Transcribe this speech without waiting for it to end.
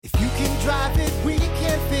drive it, we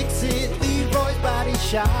can fix it. Leroy's Body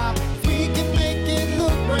Shop. We can make it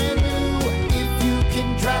look brand new. If you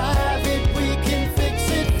can drive it, we can fix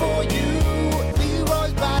it for you.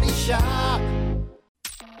 Leroy's Body Shop.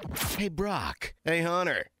 Hey, Brock. Hey,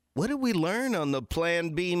 Hunter. What did we learn on the Plan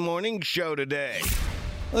B morning show today?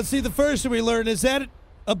 Let's see. The first thing we learned, is that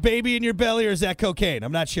a baby in your belly or is that cocaine?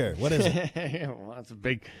 I'm not sure. What is it? Well, it's a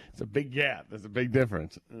big gap. There's a big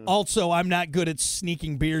difference. Also, I'm not good at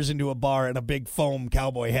sneaking beers into a bar in a big foam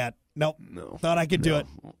cowboy hat. Nope. No. Thought I could do it.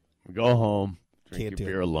 Go home. Drink Can't your do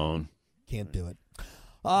beer it. alone. Can't do it.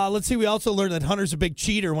 Let's see. We also learned that Hunter's a big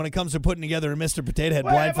cheater when it comes to putting together a Mr. Potato Head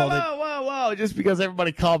blindfolded. Whoa. Just because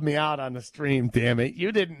everybody called me out on the stream, damn it.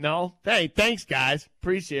 You didn't know. Hey, thanks, guys.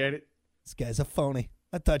 Appreciate it. This guy's a phony.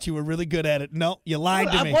 I thought you were really good at it. No, you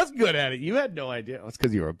lied to me. I was good at it. You had no idea. It's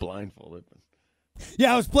because you were blindfolded.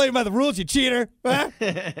 Yeah, I was playing by the rules, you cheater. Damn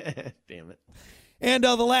it. And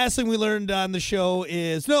the last thing we learned on the show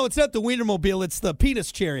is, no, it's not the Wienermobile. It's the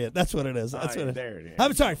penis chariot. That's what it is. That's what it is. There it is.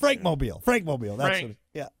 I'm sorry, Frankmobile. Frankmobile. That's Frank. what it is.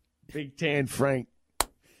 Yeah. Big tan Frank.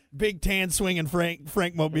 Big tan swinging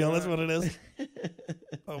Frankmobile. That's what it is.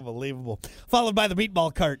 Unbelievable. Followed by the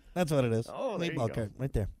meatball cart. That's what it is. Oh, there you meatball go. cart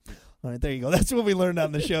right there. All right, there you go. That's what we learned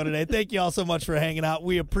on the show today. Thank you all so much for hanging out.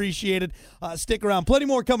 We appreciate it. Stick around. Plenty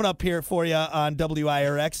more coming up here for you on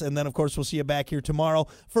WIRX. And then, of course, we'll see you back here tomorrow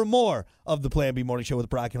for more of the Plan B Morning Show with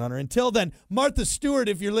Brock and Hunter. Until then, Martha Stewart,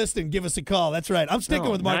 if you're listening, give us a call. That's right. I'm sticking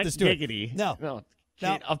with Martha not Stewart. Giggity. No.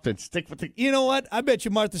 Get up and stick with the... You know what? I bet you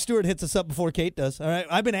Martha Stewart hits us up before Kate does. All right?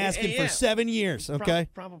 I've been asking for 7 years, okay?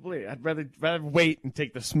 Probably. I'd rather wait and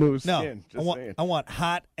take the smooth skin. I want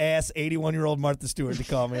hot-ass 81-year-old Martha Stewart to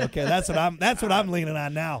call me, okay? That's what I'm leaning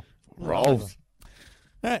on now. Rolls.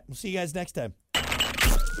 All right. We'll see you guys next time.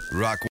 Rock